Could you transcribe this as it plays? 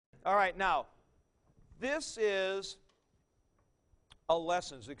All right, now, this is a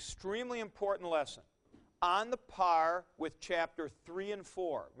lesson. It's an extremely important lesson on the par with chapter 3 and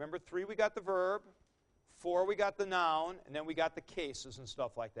 4. Remember, 3 we got the verb, 4 we got the noun, and then we got the cases and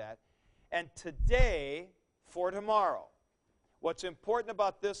stuff like that. And today, for tomorrow, what's important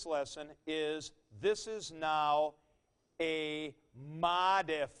about this lesson is this is now a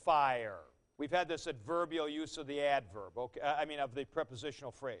modifier. We've had this adverbial use of the adverb, okay? Of the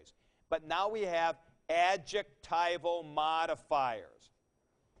prepositional phrase. But now we have adjectival modifiers.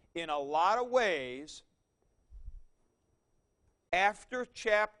 In a lot of ways, after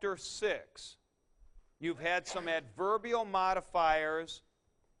chapter 6, you've had some adverbial modifiers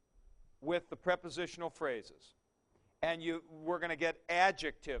with the prepositional phrases. And we're going to get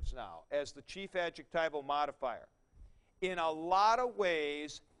adjectives now as the chief adjectival modifier. In a lot of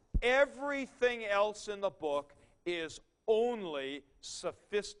ways, everything else in the book is only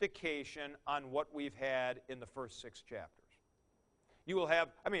sophistication on what we've had in the first 6 chapters. You will have,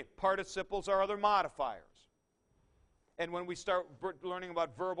 participles are other modifiers. And when we start learning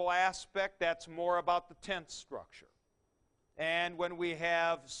about verbal aspect, that's more about the tense structure. And when we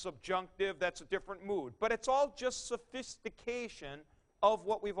have subjunctive, that's a different mood. But it's all just sophistication of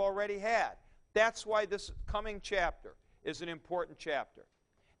what we've already had. That's why this coming chapter is an important chapter.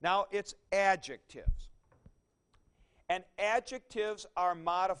 Now, it's adjectives. And adjectives are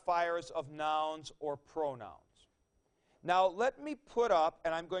modifiers of nouns or pronouns. Now, let me put up,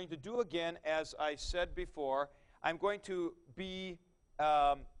 and I'm going to do again, as I said before, I'm going to be,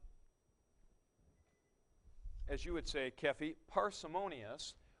 as you would say, Kefi,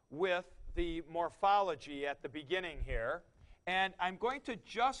 parsimonious with the morphology at the beginning here. And I'm going to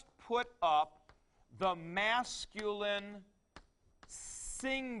just put up the masculine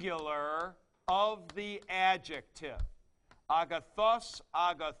singular of the adjective. Agathos,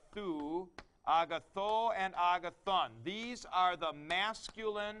 agathu, agatho, and agathon. These are the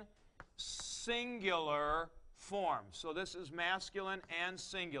masculine singular forms. So this is masculine and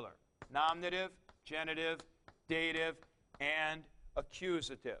singular. Nominative, genitive, dative, and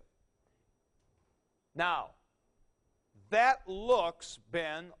accusative. Now, that looks,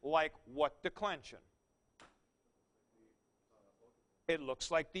 Ben, like what declension? It looks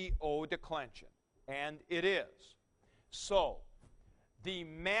like the O declension, and it is. So, the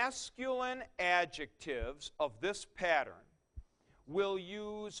masculine adjectives of this pattern will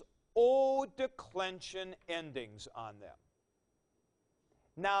use O declension endings on them.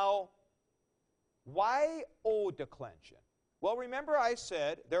 Now, why O declension? Well, remember I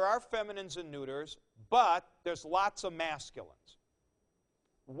said there are feminines and neuters, but there's lots of masculines.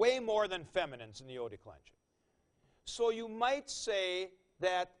 Way more than feminines in the O declension. So you might say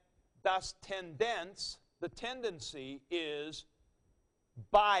that das Tendenz, the tendency, is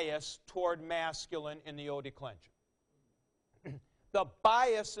biased toward masculine in the O declension. The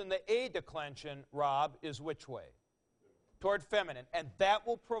bias in the A declension, Rob, is which way? Toward feminine. And that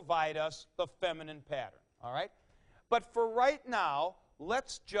will provide us the feminine pattern. All right? But for right now,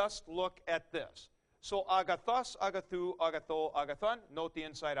 let's just look at this. So agathos, agathu, agatho, agathon. Note the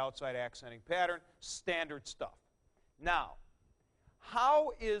inside-outside accenting pattern. Standard stuff. Now,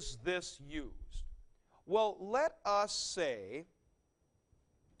 how is this used? Well, let us say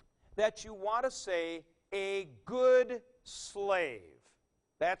that you want to say a good slave.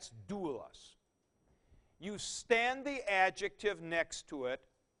 That's doulos. You stand the adjective next to it,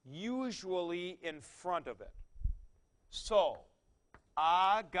 usually in front of it. So,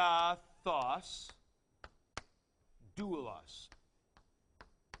 agathos, doulos.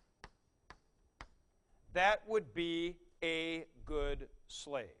 That would be a good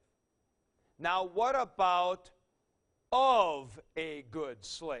slave. Now, what about of a good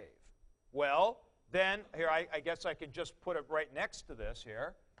slave? Well, then, here, I guess I can just put it right next to this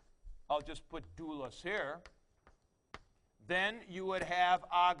here. I'll just put doulos here. Then you would have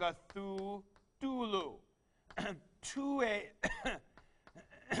agathu doulou.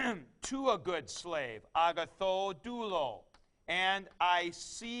 To a good slave, agatho doulo. And I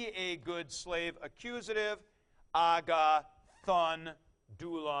see a good slave, accusative, agathon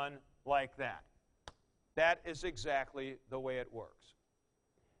doulon, like that. That is exactly the way it works.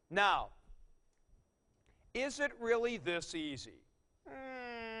 Now, is it really this easy?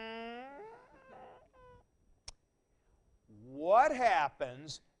 What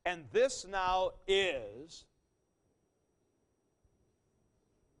happens, and this now is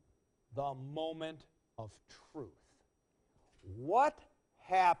the moment of truth. What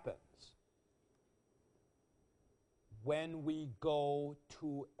happens when we go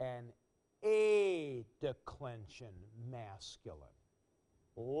to an A declension masculine?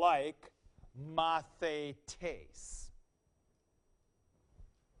 like mathetes.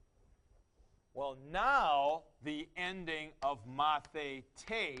 Well, now the ending of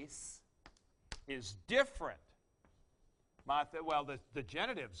mathetes is different. Well, the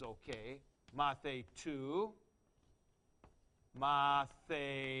genitive's okay. Mathetu,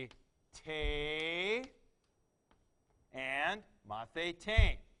 mathete, and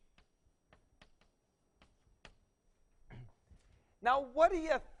mathetain. Now, what do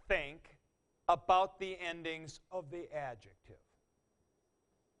you think about the endings of the adjective?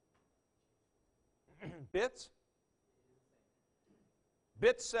 Bits?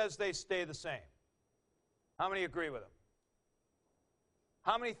 Bits says they stay the same. How many agree with him?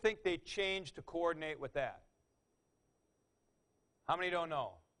 How many think they change to coordinate with that? How many don't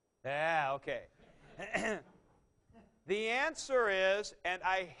know? Yeah, okay. The answer is, and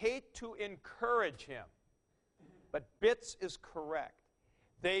I hate to encourage him, but Bits is correct.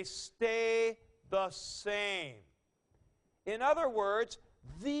 They stay the same. In other words,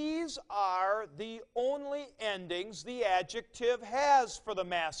 these are the only endings the adjective has for the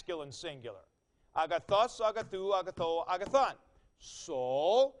masculine singular. Agathos, agathu, agatho, agathon.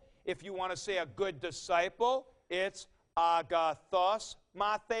 So, if you want to say a good disciple, it's agathos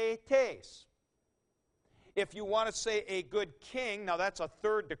mathetes. If you want to say a good king, now that's a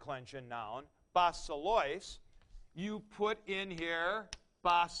third declension noun, basilois, you put in here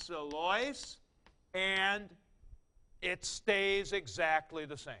basilois, and it stays exactly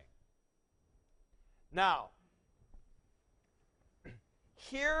the same. Now,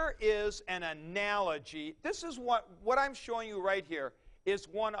 here is an analogy. This is what I'm showing you right here is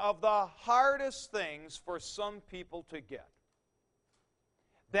one of the hardest things for some people to get.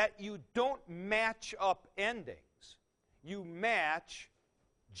 That you don't match up endings. You match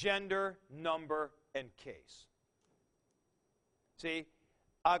gender, number, and case. See,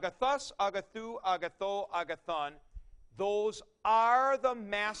 agathos, agathu, agatho, agathon, those are the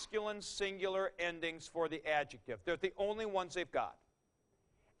masculine singular endings for the adjective. They're the only ones they've got.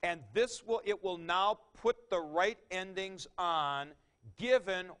 And it will now put the right endings on,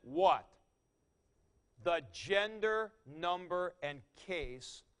 given what? The gender, number, and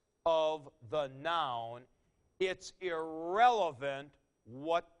case of the noun. It's irrelevant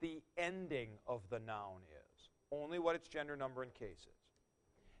what the ending of the noun is. Only what its gender, number, and case is.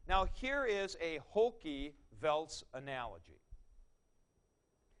 Now here is a hokey Veltz analogy.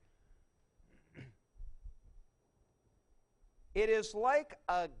 It is like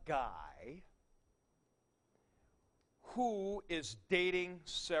a guy who is dating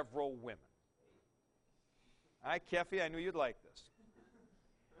several women. All right, Kefi, I knew you'd like this.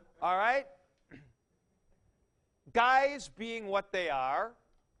 All right? Guys, being what they are,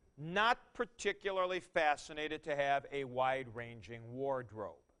 not particularly fascinated to have a wide-ranging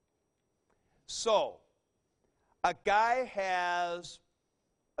wardrobe. So, a guy has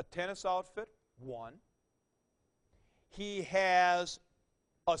a tennis outfit, one. He has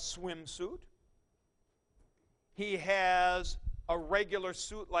a swimsuit. He has a regular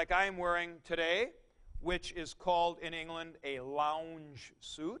suit like I'm wearing today, which is called in England a lounge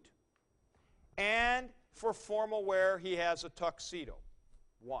suit. And for formal wear, he has a tuxedo,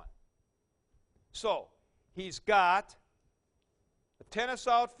 one. So, he's got a tennis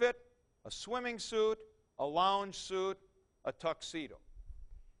outfit, a swimming suit, a lounge suit, a tuxedo.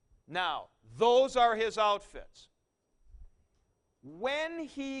 Now, those are his outfits. When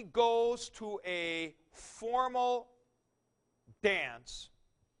he goes to a formal dance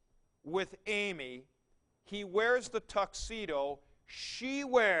with Amy, he wears the tuxedo. She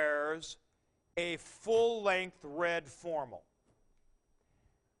wears a full-length red formal.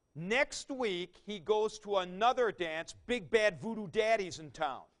 Next week, he goes to another dance. Big Bad Voodoo Daddy's in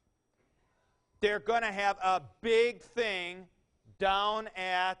town. They're going to have a big thing down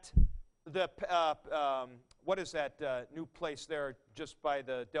at the, what is that new place there just by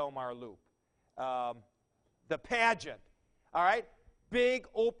the Del Mar Loop? The pageant. All right? Big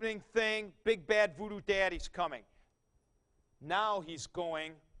opening thing. Big Bad Voodoo Daddy's coming. Now he's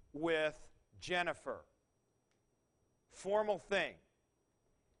going with Jennifer. Formal thing.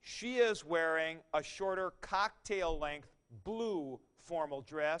 She is wearing a shorter cocktail-length blue formal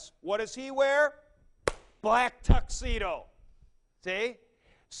dress. What does he wear? Black tuxedo. See?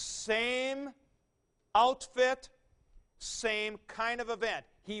 Same outfit, same kind of event.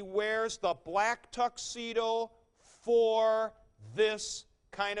 He wears the black tuxedo for this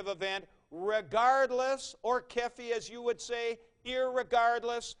kind of event, regardless, or Kefi, as you would say,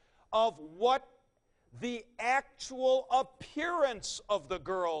 irregardless of what the actual appearance of the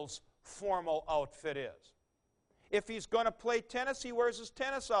girl's formal outfit is. If he's going to play tennis, he wears his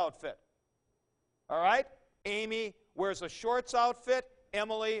tennis outfit. All right? Amy wears a shorts outfit.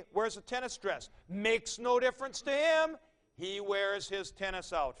 Emily wears a tennis dress. Makes no difference to him. He wears his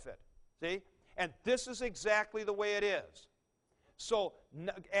tennis outfit. See? And this is exactly the way it is. So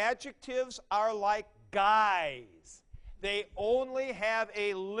adjectives are like guys. They only have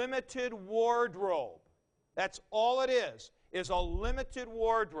a limited wardrobe. That's all it is a limited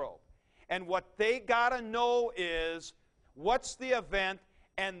wardrobe. And what they got to know is what's the event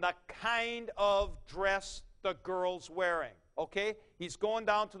and the kind of dress the girl's wearing. Okay? He's going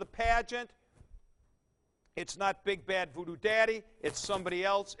down to the pageant. It's not Big Bad Voodoo Daddy. It's somebody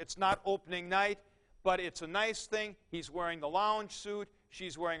else. It's not opening night. But it's a nice thing. He's wearing the lounge suit.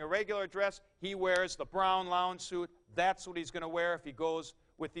 She's wearing a regular dress. He wears the brown lounge suit. That's what he's going to wear if he goes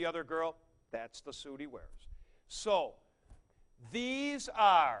with the other girl. That's the suit he wears. So, these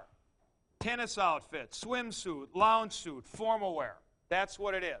are tennis outfit, swimsuit, lounge suit, formal wear. That's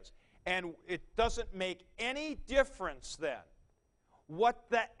what it is. And it doesn't make any difference then what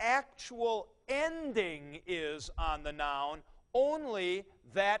the actual ending is on the noun, only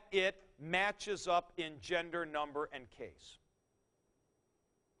that it matches up in gender, number, and case.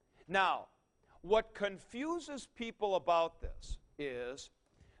 Now, what confuses people about this is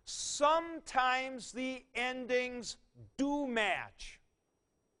sometimes the endings do match.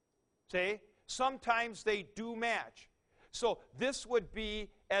 See? Sometimes they do match. So this would be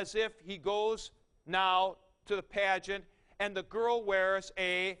as if he goes now to the pageant and the girl wears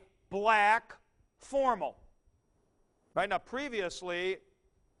a black formal. Right? Now, previously,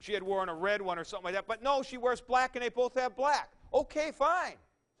 she had worn a red one or something like that. But no, she wears black and they both have black. Okay, fine.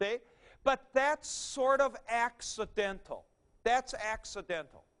 See? But that's sort of accidental. That's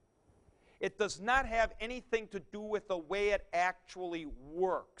accidental. It does not have anything to do with the way it actually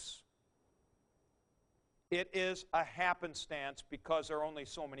works. It is a happenstance because there are only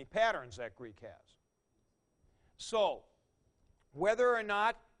so many patterns that Greek has. So, whether or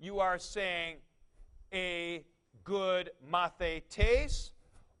not you are saying a good mathetes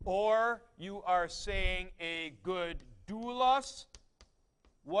or you are saying a good doulos,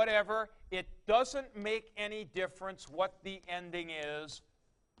 whatever, it doesn't make any difference what the ending is.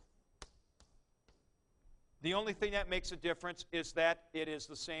 The only thing that makes a difference is that it is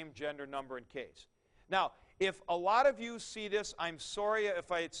the same gender, number, and case. Now, if a lot of you see this, I'm sorry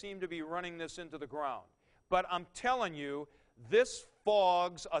if I seem to be running this into the ground. But I'm telling you, this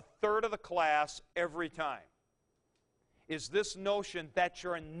fogs a third of the class every time. Is this notion that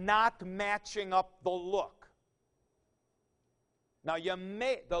you're not matching up the look. Now,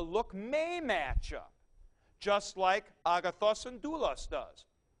 the look may match up, just like agathos and doulos does.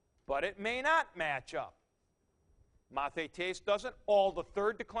 But it may not match up. Mathetes doesn't. All the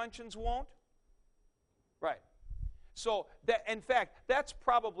third declensions won't. Right. So, in fact, that's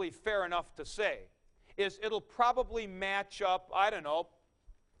probably fair enough to say, is it'll probably match up, I don't know,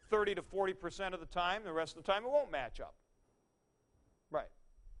 30 to 40% of the time. The rest of the time it won't match up. Right.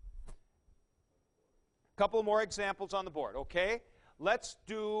 A couple more examples on the board, okay? Let's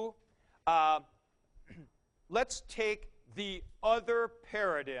do, let's take the other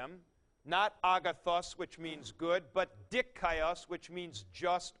paradigm, not agathos, which means good, but dikaios, which means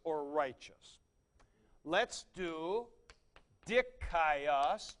just or righteous. Let's do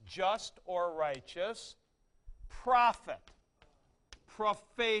dikaios, just or righteous, prophet,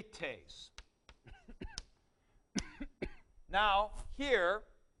 prophetes. Now, here,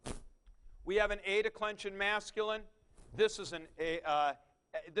 we have an A declension masculine. This is a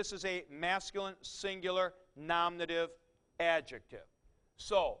masculine singular nominative adjective.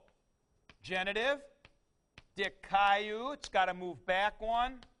 So, genitive, dikaiou, it's got to move back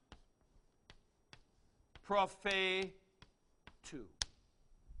one. Prophetou.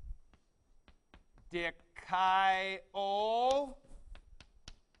 Dikaio.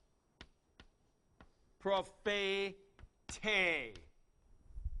 Prophete.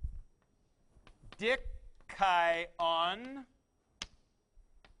 Dikaion.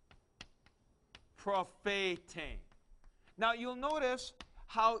 Propheting. Now you'll notice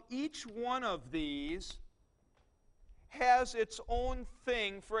how each one of these has its own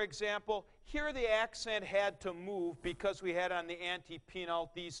thing. For example, here the accent had to move because we had on the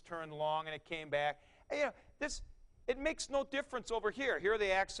antepenult, these turned long and it came back. And, you know, it makes no difference over here. Here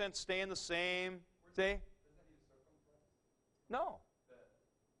the accents staying the same. See? No.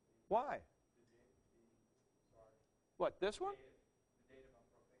 Why? What, this one?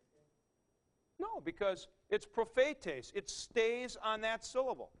 No, because it's prophetes. It stays on that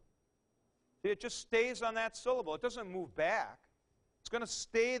syllable. It just stays on that syllable. It doesn't move back. It's going to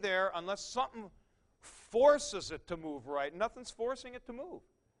stay there unless something forces it to move right. Nothing's forcing it to move.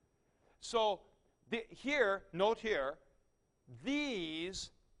 So here, note here, these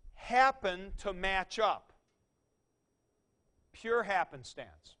happen to match up. Pure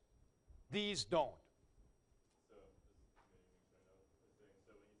happenstance. These don't. So, so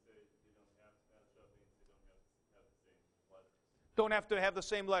when you say they don't have to match up, means they don't have the same letters. Don't have to have the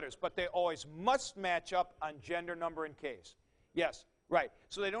same letters, but they always must match up on gender, number, and case. Yes, right.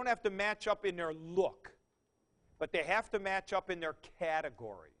 So they don't have to match up in their look, but they have to match up in their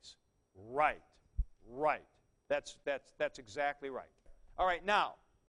categories. Right, right. That's exactly right. All right, now,